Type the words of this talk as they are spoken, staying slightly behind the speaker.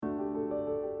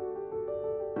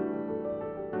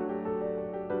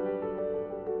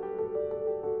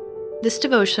This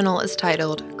devotional is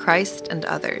titled Christ and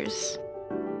Others.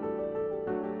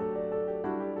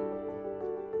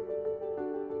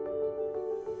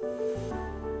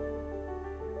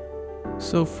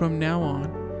 So from now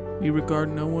on, we regard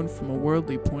no one from a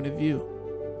worldly point of view.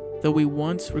 Though we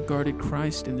once regarded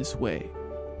Christ in this way,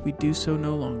 we do so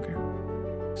no longer.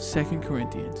 2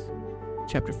 Corinthians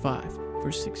chapter 5,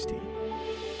 verse 16.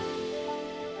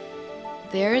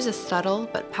 There is a subtle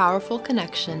but powerful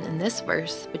connection in this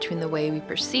verse between the way we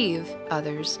perceive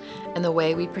others and the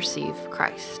way we perceive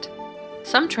Christ.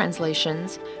 Some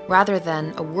translations, rather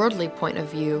than a worldly point of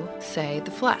view, say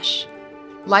the flesh.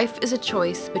 Life is a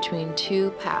choice between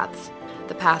two paths,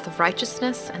 the path of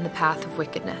righteousness and the path of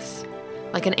wickedness.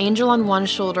 Like an angel on one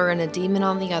shoulder and a demon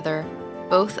on the other,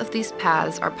 both of these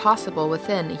paths are possible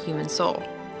within a human soul.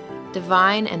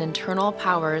 Divine and internal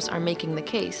powers are making the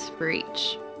case for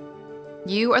each.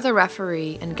 You are the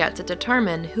referee and get to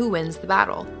determine who wins the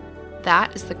battle.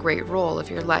 That is the great role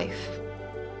of your life.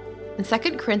 In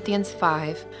 2 Corinthians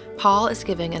 5, Paul is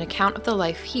giving an account of the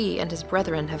life he and his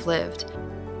brethren have lived.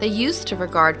 They used to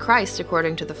regard Christ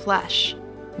according to the flesh,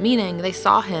 meaning they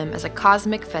saw him as a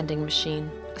cosmic vending machine,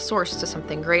 a source to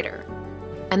something greater.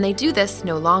 And they do this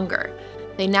no longer.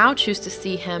 They now choose to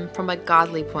see him from a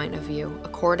godly point of view,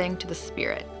 according to the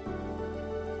Spirit.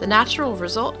 The natural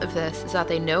result of this is that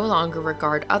they no longer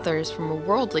regard others from a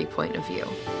worldly point of view.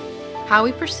 How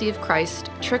we perceive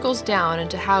Christ trickles down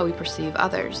into how we perceive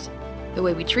others. The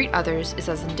way we treat others is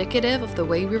as indicative of the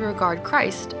way we regard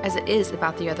Christ as it is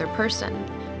about the other person.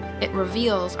 It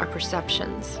reveals our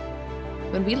perceptions.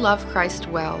 When we love Christ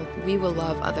well, we will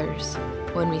love others.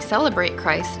 When we celebrate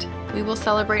Christ, we will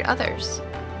celebrate others.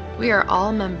 We are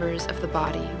all members of the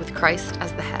body with Christ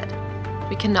as the head.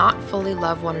 We cannot fully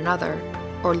love one another,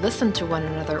 or listen to one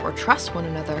another, or trust one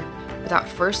another without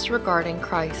first regarding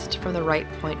Christ from the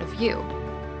right point of view.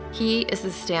 He is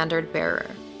the standard bearer.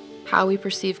 How we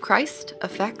perceive Christ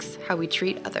affects how we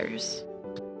treat others.